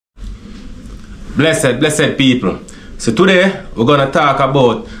Blessed people. So today we're gonna talk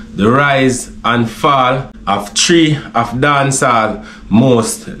about the rise and fall of three of dancehall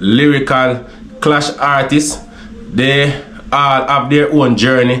most lyrical clash artists. They all have their own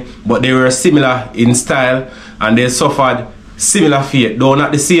journey, but they were similar in style and they suffered similar fate. Though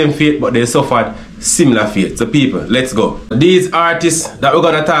not the same fate, but they suffered similar fate. So people, let's go. These artists that we're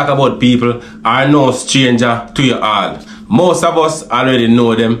gonna talk about, people, are no stranger to you all. Most of us already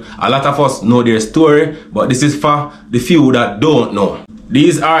know them. A lot of us know their story, but this is for the few that don't know.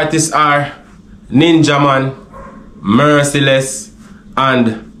 These artists are Ninja Man, Merciless,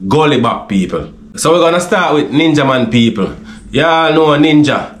 and Gully Bop, people. So we're gonna start with Ninja Man, people. Y'all know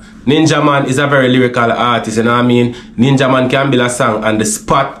Ninja. Ninja Man is a very lyrical artist, you know what I mean? Ninja Man can build a song on the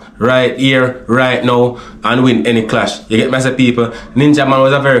spot, right here, right now, and win any clash. You get me, as a people? Ninja Man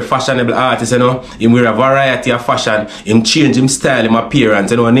was a very fashionable artist, you know? He wear a variety of fashion. Him change him style, him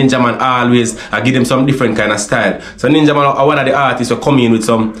appearance, you know? Ninja Man always give him some different kind of style. So Ninja Man are one of the artists who come in with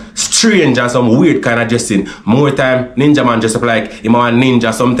some strange and some weird kind of dressing. More time, Ninja Man dress up like him a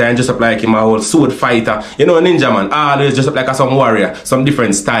ninja, sometimes dress up like him a whole sword fighter. You know, Ninja Man always dress up like some warrior, some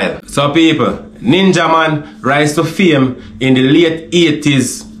different style. So people, Ninja Man rise to fame in the late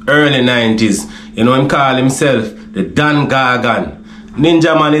 80s, early 90s. You know, him call himself the Dan Gargan.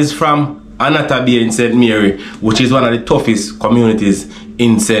 Ninja Man is from Anatabia in St. Mary, which is one of the toughest communities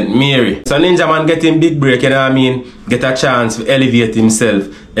in St. Mary. So Ninja Man get him big break, you know what I mean? Get a chance to elevate himself,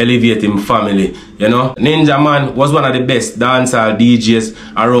 elevate him family, you know? Ninja Man was one of the best dancehall DJs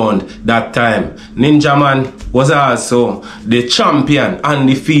around that time. Ninja Man was also the champion,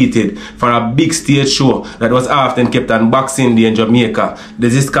 undefeated, for a big stage show that was often kept on Boxing Day in Jamaica.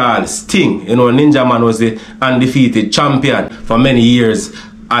 This is called Sting. You know, Ninja Man was the undefeated champion for many years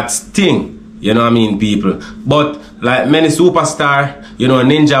at Sting. You know what I mean, people? But like many superstars, you know,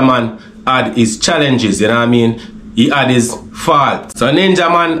 Ninja Man had his challenges, you know what I mean? He had his fault. So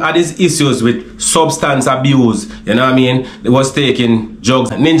Ninja Man had his issues with substance abuse, you know what I mean? He was taking drugs.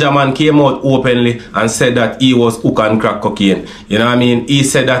 Ninja Man came out openly and said that he was hook and crack cocaine. You know what I mean? He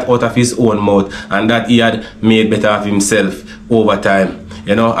said that out of his own mouth and that he had made better of himself over time.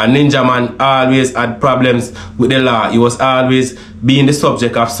 You know, and Ninja Man always had problems with the law. He was always being the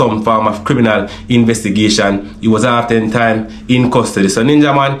subject of some form of criminal investigation. He was oftentimes in custody. So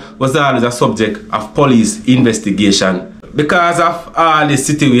Ninja Man was always a subject of police investigation. Because of all this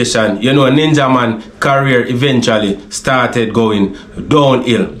situation, you know, Ninja Man career eventually started going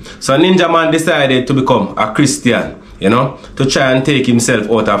downhill. So Ninja Man decided to become a Christian, you know, to try and take himself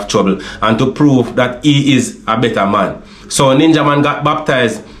out of trouble and to prove that he is a better man. So Ninja Man got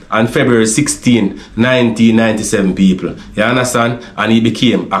baptized on February 16, 1997, people. You understand? And he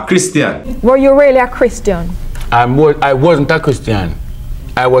became a Christian. Were you really a Christian? I wasn't a Christian.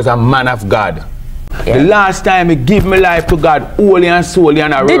 I was a man of God. Yeah. The last time I give my life to God, wholly and solely,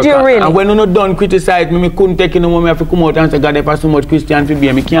 and I did you really? And when you not done criticize me, I couldn't take it no more. I have to come out and say, God, if I so much Christian to be,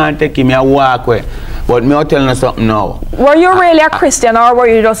 I can't take him, I walk away. But me, I'll tell you something now. Were you really a Christian or were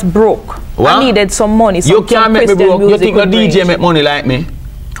you just broke? What? I needed some money. You can't make me broke. You think a DJ make money like me?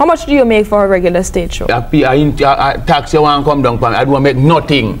 How much do you make for a regular stage show? I tax you and come down for me. I don't make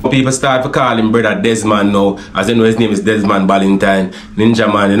nothing. People start to call him Brother Desmond now. As you know, his name is Desmond Valentine.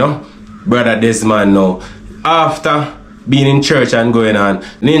 Ninja Man, you know? Brother Desmond now. After being in church and going on,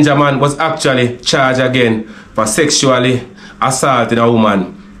 Ninja Man was actually charged again for sexually assaulting a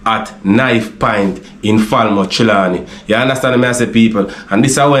woman at Knife Point in Falmouth, Trelawney. You understand me, I say, people? And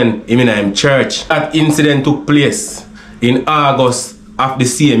this is when him in church. That incident took place in August of the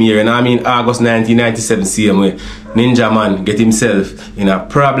same year, and I mean August 1997, same way. Ninja Man get himself in a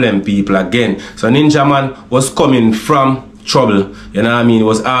problem, people, again. So Ninja Man was coming from trouble, you know what I mean? He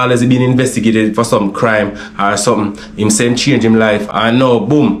was always being investigated for some crime or something. Him saying change him life, and now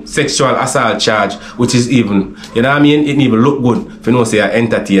boom, sexual assault charge, which is even, you know what I mean? It didn't even look good if you know say an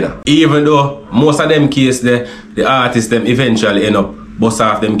entertainer. Even though most of them cases, the artists them eventually end up bust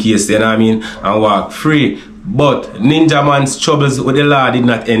off them cases, you know what I mean, and walk free. But Ninja Man's troubles with the law did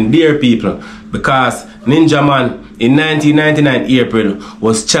not end there, people, because Ninja Man in 1999 April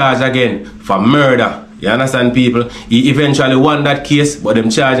was charged again for murder. You understand, people? He eventually won that case, but them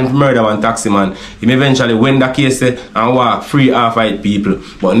charged him for murder one taxi man. He eventually win that case and walk free off it, people.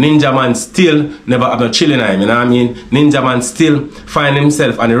 But Ninja Man still never have no chilling him, you know what I mean? Ninja Man still find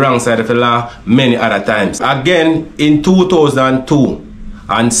himself on the wrong side of the law many other times. Again, in 2002,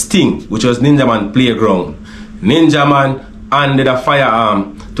 and Sting, which was Ninja Man playground, Ninja Man handed a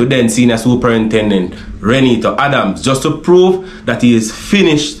firearm to to then Senior Superintendent Renito Adams, just to prove that he is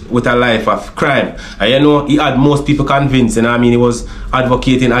finished with a life of crime. And you know, he had most people convinced, and I mean, he was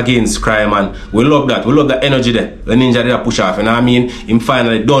advocating against crime, and we love that. We love that energy there. The Ninja did a push off, and I mean, him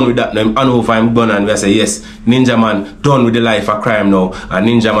finally done with that. Now him hand over him gun, and we say, yes, Ninja Man done with the life of crime now, and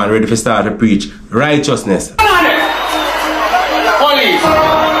Ninja Man ready to start to preach righteousness. Police,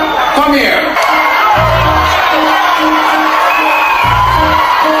 come here.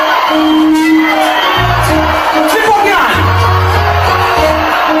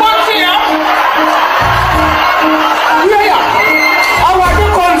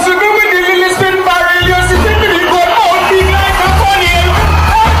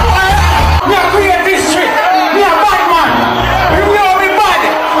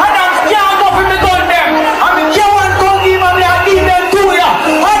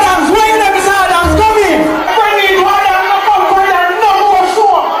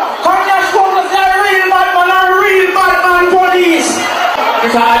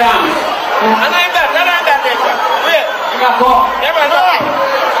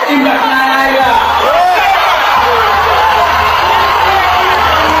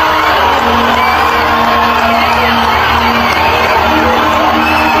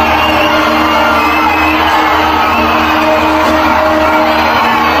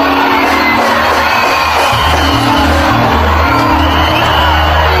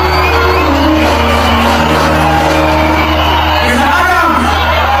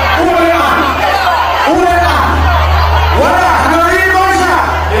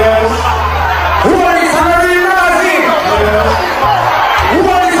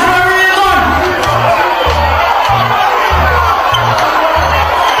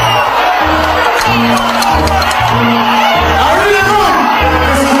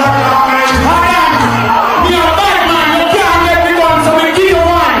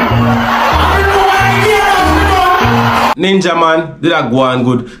 Ninja Man did that go on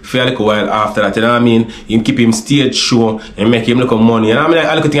good for a little while after that, you know what I mean? Him keep him stage show and make him look of money. And I mean,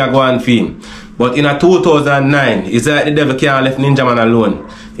 I look at thing I go on for him. But in a 2009, it's like the devil can't left Ninja Man alone.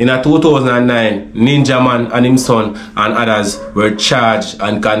 In a 2009, Ninja Man and his son and others were charged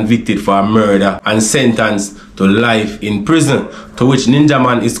and convicted for murder and sentenced to life in prison, to which Ninja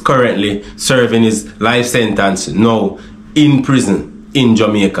Man is currently serving his life sentence now in prison in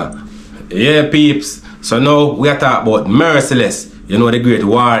Jamaica. Yeah, peeps. So now we are talking about Merciless. You know the great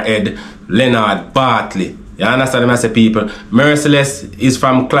warhead Leonard Bartley. You understand what I say, people? Merciless is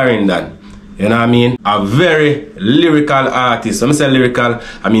from Clarendon. You know what I mean? A very lyrical artist. When I say lyrical,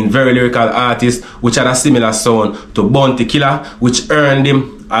 I mean very lyrical artist, which had a similar sound to Bounty Killer, which earned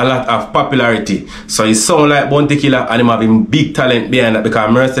him a lot of popularity. So he sound like Bounty Killer, and him having big talent behind that, because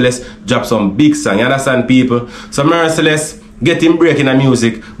Merciless dropped some big songs. You understand, people? So Merciless get him breaking the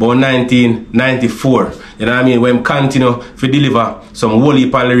music about 1994. You know what I mean? When he continue to deliver some whole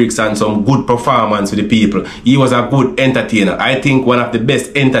heap of lyrics and some good performance with the people. He was a good entertainer. I think one of the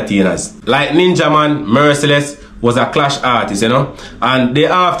best entertainers. Like Ninja Man, Merciless was a clash artist, you know. And they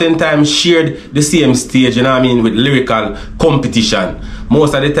oftentimes shared the same stage, you know what I mean, with lyrical competition.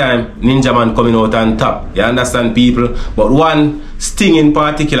 Most of the time, Ninja Man coming out on top. You understand, people? But one sting in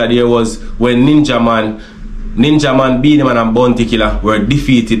particular there was when Ninja Man, Beenie Man and Bounty Killer were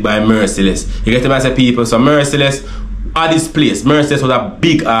defeated by Merciless. You get to say, people? So Merciless at this place, Merciless was a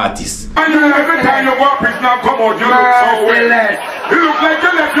big artist. And every time you walk with now come out, you look so well. You look like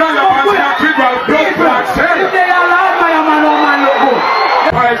you left your lap and that people blood black cell.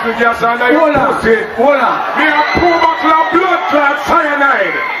 Pies with your son and your pussy. Me a pour buckle of blood clot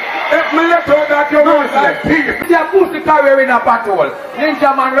cyanide. If me let out that you want like peace. Your pussy carrier in a patrol.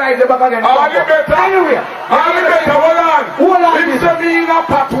 Ninja Man ride the back again. All the better. Anyway. All the better. Hold on. Him say me in a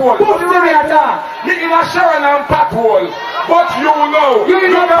patrol. Pussy me at that. Me in a Sharon and patrol. But you know. You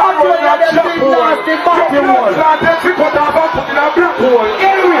in a patrol and them big nasty patrol. You blood clot you put off and put in a black hole.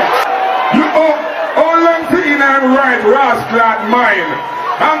 Anyway. You all long to in and ride rascal mine.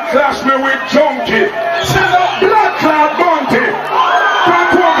 And clash me with junkie. She's a blood clot bounty.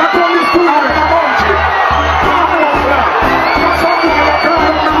 Can't walk at all this food with a bounty. Can't walk that. That's how you can come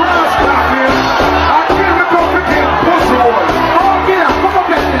with the rascal here. I kill the company pussy boy. Oh, get up. Come up,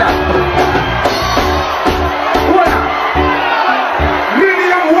 let's get up. Hold on.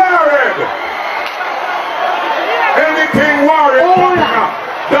 Lillian Warren. Anything Warren popping up.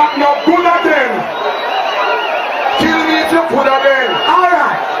 That no good at them. Kill me if you put at them.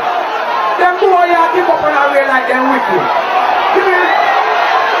 Alright. Them boy you keep up on a way like them wicked. Give me.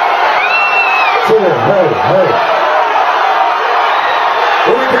 Hey.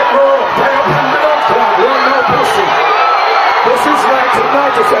 We get more. Play up in the middle. One no pussy. This is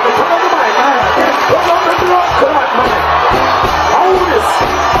 1997. Come on, man. Come on, the blood clot, man. How old is?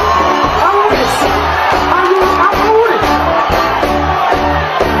 How old is? How old is?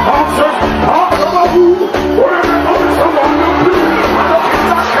 Officers, talk about who? Whatever comes from on the blue. I don't get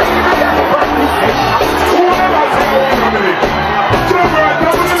that crazy again. Whatever comes from me. Jump right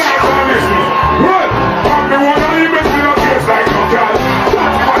down to the next one, listen. Run. I'm the one that even with a case like no girl.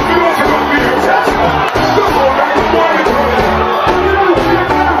 That's what you want to be yourself. Don't go like the boy.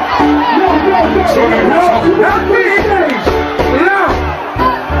 So not me.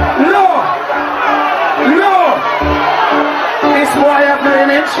 No. This boy have no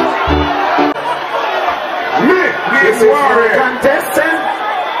image. This is no contestant.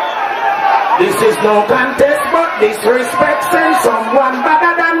 This is no contest, but disrespect send someone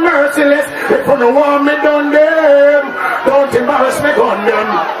better than merciless. If you don't want me done them, don't embarrass me on them.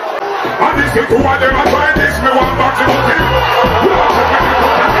 And this is two of them, I try this, me one back to the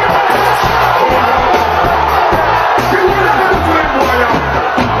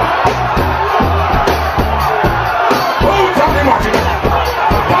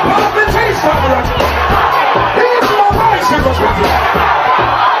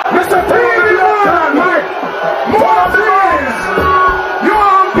Mr. Baby Lord, Mike, more please. You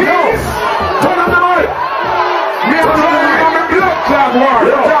want peace? Turn on the mic. Me and the blood clot war.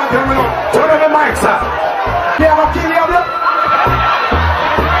 Turn on the mic, sir. You have a kill your blood?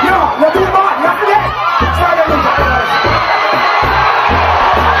 Yo, you're too bad. You're dead. Try to look at it.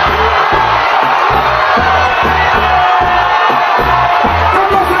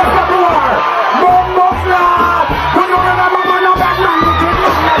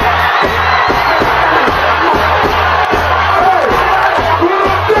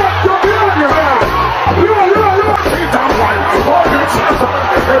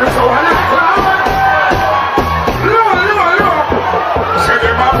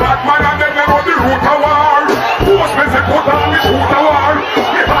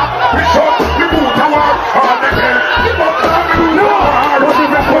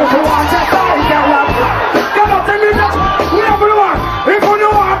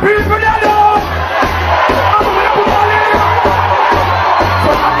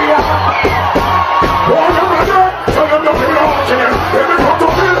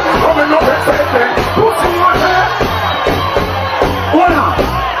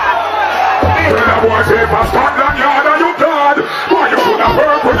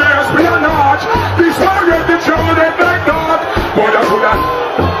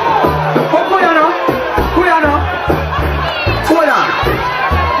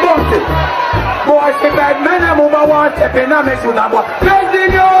 Stepping on me should have boy. Make the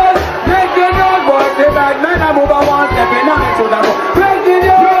news, boy. Say bad man, I move a one stepping on me should have boy. Make the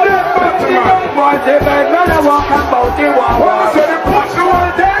news, boy. Say bad man, I walk about the wall. Say the push the wall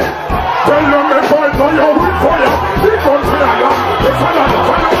there. Tell them the boys on your will for you. They come to you. They follow you.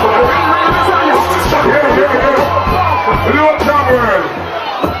 Low Jammer.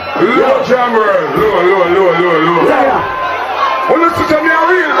 Well, listen to me, a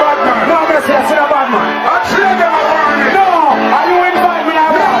real bad man. No, I say a bad man. I train them a warning. No, are you invite me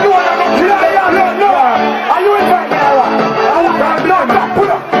now? No. Are you invite me now? No,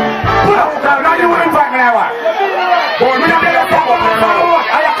 pull up. Now you invite me now. Boy, me not gonna come up now.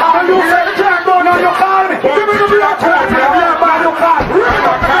 I can't do it. No, you call me. Give me the black card. You call me.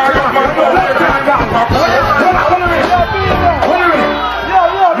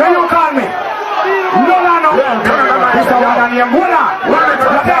 No, you call me. No. Mr. Wadanium, hold on.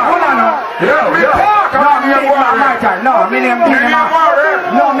 No, me name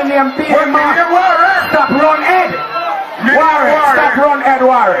Peter. Stop run Ed. Stop run Ed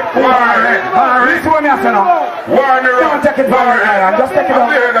Warren. This one you say now. Don't take it very high. Just take it up.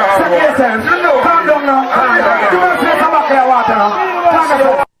 Take it yourself. Calm down now. You want to come back here water now. Calm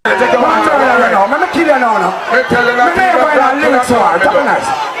down. Take your water now. Let me kill you now. Me may go in a limit to her. Top nice.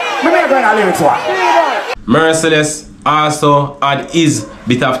 Me may go in a limit to her. Merciless also had his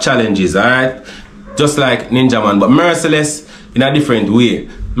bit of challenges, alright? Just like Ninja Man, but Merciless in a different way.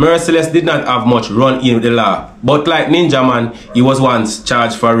 Merciless did not have much run in with the law, but like Ninja Man, he was once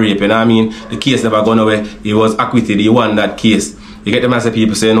charged for rape, you know what I mean? The case never gone away, he was acquitted, he won that case. You get them as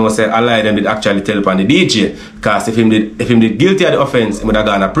people say, no, say, I lie, them did actually tell upon the DJ, because if him did guilty of the offense, he would have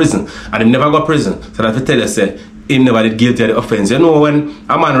gone to prison, and he never got prison, so that to tell you, say, he never did guilty of the offense. You know, when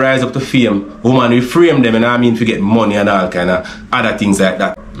a man rise up to fame, woman will frame them, and I mean, to get money and all kind of other things like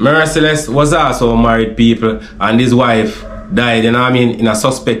that. Merciless was also married people, and his wife died, you know what I mean, in a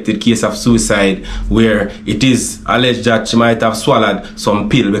suspected case of suicide, where it is alleged that she might have swallowed some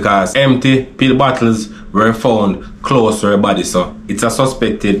pill, because empty pill bottles were found close to her body. So it's a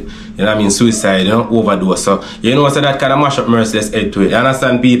suspected, you know what I mean, suicide, you know, overdose. So you know, so that kind of mash up Merciless head to it. You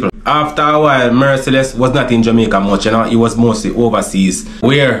understand, people? After a while, Merciless was not in Jamaica much, you know, he was mostly overseas,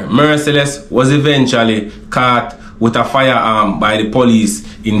 where Merciless was eventually caught with a firearm by the police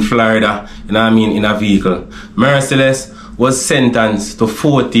in Florida, you know what I mean, in a vehicle. Merciless was sentenced to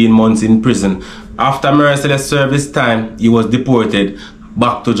 14 months in prison. After Merciless served his time, he was deported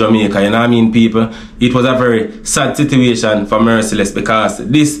back to Jamaica, you know what I mean, people? It was a very sad situation for Merciless because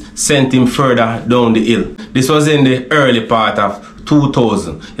this sent him further down the hill. This was in the early part of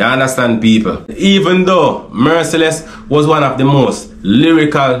 2000, you understand, people? Even though Merciless was one of the most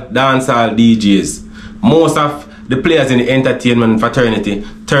lyrical dancehall DJs, most of the players in the entertainment fraternity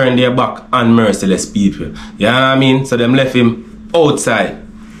turned their back on Merciless, people. You know what I mean? So them left him outside.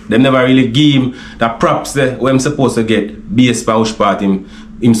 They never really give him the props there where I'm supposed to get based on which part him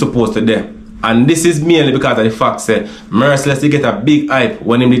supposed to there. And this is mainly because of the fact that Merciless did get a big hype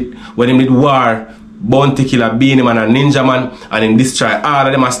when him did war, Bounty Killer, Beanie Man and Ninja Man, and him destroy all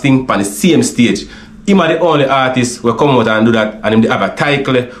of them as thing on the same stage. Him are the only artists who come out and do that, and him have a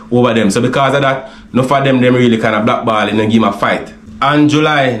title over them. So because of that, none of them really kind of blackballing and give him a fight. On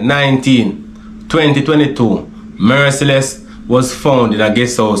July 19, 2022, Merciless was found in a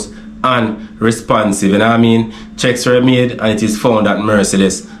guest house unresponsive. You know what I mean? Checks were made and it is found that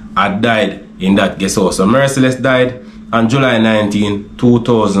Merciless had died in that guest house. So Merciless died on July 19,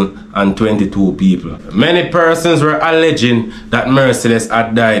 2022, people. Many persons were alleging that Merciless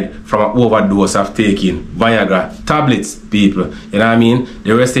had died from an overdose of taking Viagra tablets, people. You know what I mean?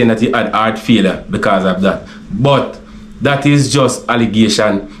 They were saying that he had heart failure because of that. But that is just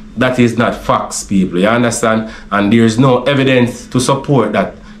allegation. That is not facts, people. You understand? And there is no evidence to support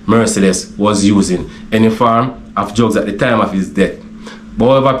that Merciless was using any form of drugs at the time of his death.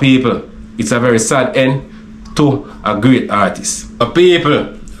 But however, people, it's a very sad end to a great artist. But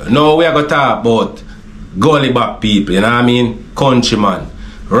people, now we are going to talk about Gully Bop, people, you know what I mean? Countryman,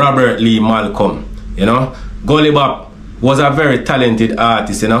 Robert Lee Malcolm, you know? Gully Bop was a very talented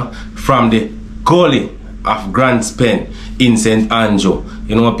artist, you know, from the Gully of Grants Pen in St. Andrew.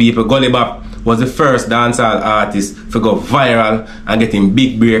 You know, people, Gully Bop was the first dancehall artist to go viral and getting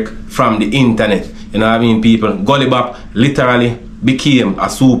big break from the internet. You know what I mean, people? Gully Bop literally became a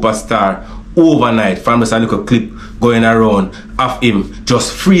superstar overnight from just a little clip going around of him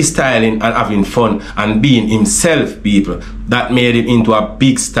just freestyling and having fun and being himself, people. That made him into a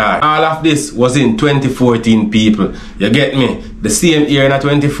big star. All of this was in 2014, people. You get me? The same year in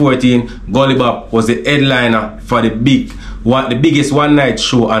 2014, Gully Bop was the headliner for the biggest one night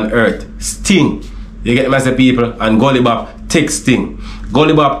show on earth, Sting. You get me, as the people? And Gully Bop takes Sting.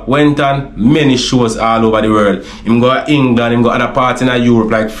 Gully Bop went on many shows all over the world. Him go to England, him go to other parts in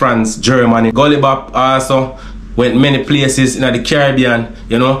Europe like France, Germany. Gully Bop also went many places in the Caribbean,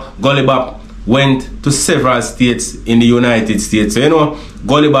 you know. Gully Bop went to several states in the United States. So, you know,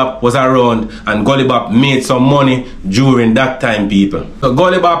 Gully Bop was around and Gully Bop made some money during that time, people. So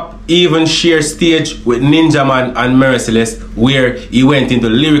Gully Bop even shared stage with Ninja Man and Merciless, where he went into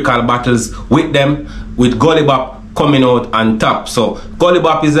lyrical battles with them, with Gully Bop coming out on top. So Gully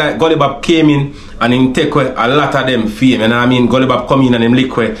Bop is like, Gully Bop came in and him take away a lot of them fame, you know what I mean? Gully Bop come in and him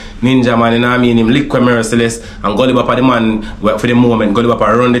lick away Ninja Man, you know what I mean? Him lick away Merciless, and Gully Bop are the man for the moment. Gully Bop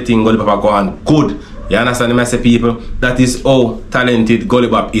are run the thing, Gully Bop are go on good. You understand me, I say, people? That is how talented Gully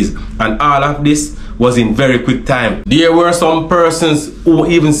Bop is. And all of this was in very quick time. There were some persons who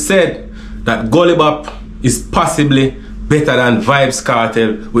even said that Gully Bop is possibly better than Vybz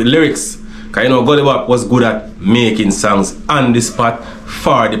Kartel with lyrics. Because you know, Gully Bop was good at making songs on the spot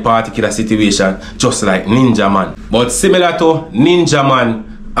for the particular situation, just like Ninja Man. But similar to Ninja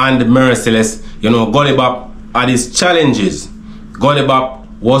Man and Merciless, you know, Gully Bop had his challenges. Gully Bop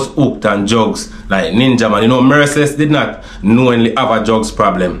was hooked on drugs like Ninja Man. You know, Merciless did not knowingly have a drugs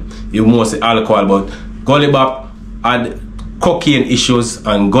problem. He was mostly alcohol, but Gully Bop had cocaine issues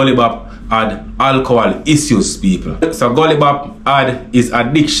and Gully Bop had alcohol issues, people. So Gully Bop had his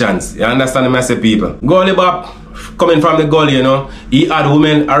addictions. You understand me, I say, people? Gully Bop, coming from the gully, you know, he had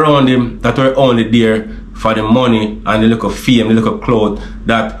women around him that were only there for the money and the little fame, the little clout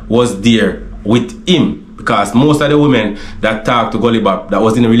that was there with him. Because most of the women that talked to Gully Bop, that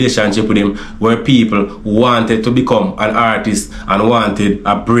was in a relationship with him, were people who wanted to become an artist and wanted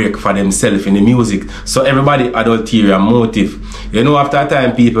a break for themselves in the music. So everybody had ulterior motive. You know, after a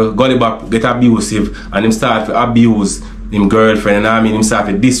time, people, Gully Bop get abusive and him start to abuse him girlfriend, you know what I mean? Him start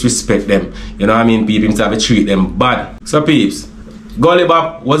to disrespect them. You know what I mean, people? Him start to treat them bad. So peeps, Gully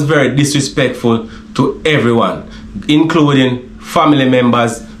Bop was very disrespectful to everyone, including family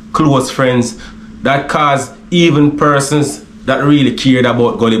members, close friends. That caused even persons that really cared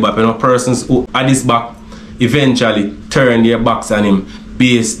about Gully Bop, you know, persons who at his back eventually turned their backs on him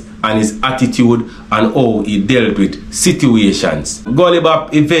based on his attitude and how he dealt with situations. Gully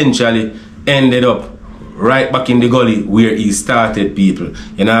Bop eventually ended up right back in the gully where he started, people.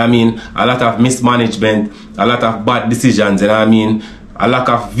 You know what I mean? A lot of mismanagement, a lot of bad decisions, you know what I mean? A lack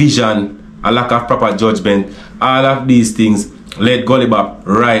of vision, a lack of proper judgment. All of these things led Gully Bop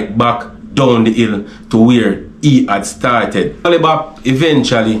right back down the hill to where he had started. Gully Bop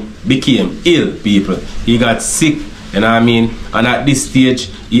eventually became ill, people. He got sick, you know what I mean? And at this stage,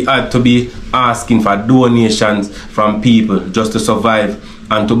 he had to be asking for donations from people just to survive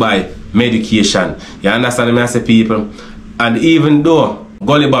and to buy medication. You understand me, I say, people? And even though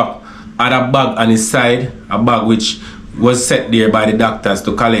Gully Bop had a bag on his side, a bag which was set there by the doctors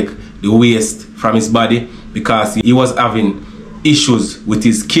to collect the waste from his body because he was having issues with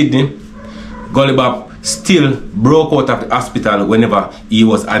his kidney, Gully Bop still broke out of the hospital whenever he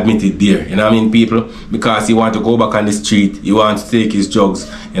was admitted there. You know what I mean, people? Because he wants to go back on the street, he wants to take his drugs,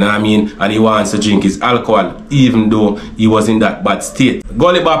 you know what I mean, and he wants to drink his alcohol even though he was in that bad state.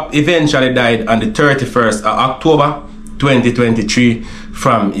 Gully Bop eventually died on the 31st of October 2023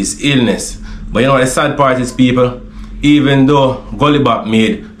 from his illness. But you know what the sad part is, people? Even though Gully Bop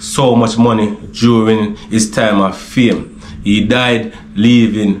made so much money during his time of fame, he died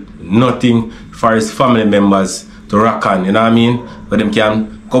leaving nothing for his family members to rock on, you know what I mean? But them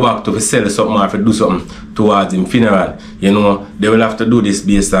can go back to sell something or do something towards his funeral. You know, they will have to do this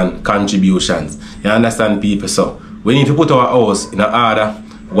based on contributions. You understand, people? So we need to put our house in order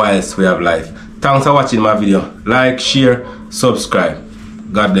whilst we have life. Thanks for watching my video. Like, share, subscribe.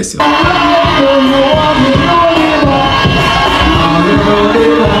 God bless you.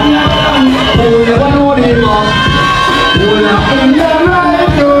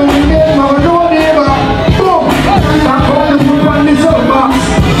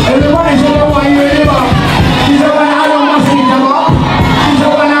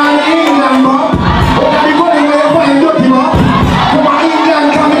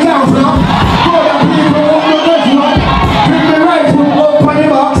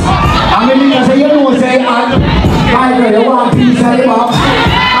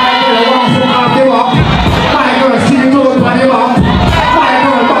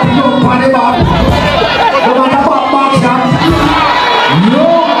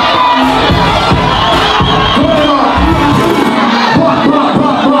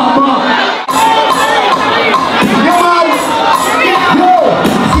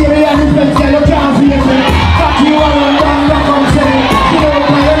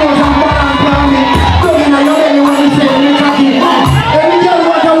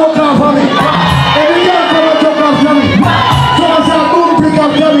 Every girl come and talk off me. So I say, boom, pick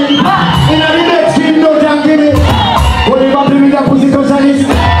up,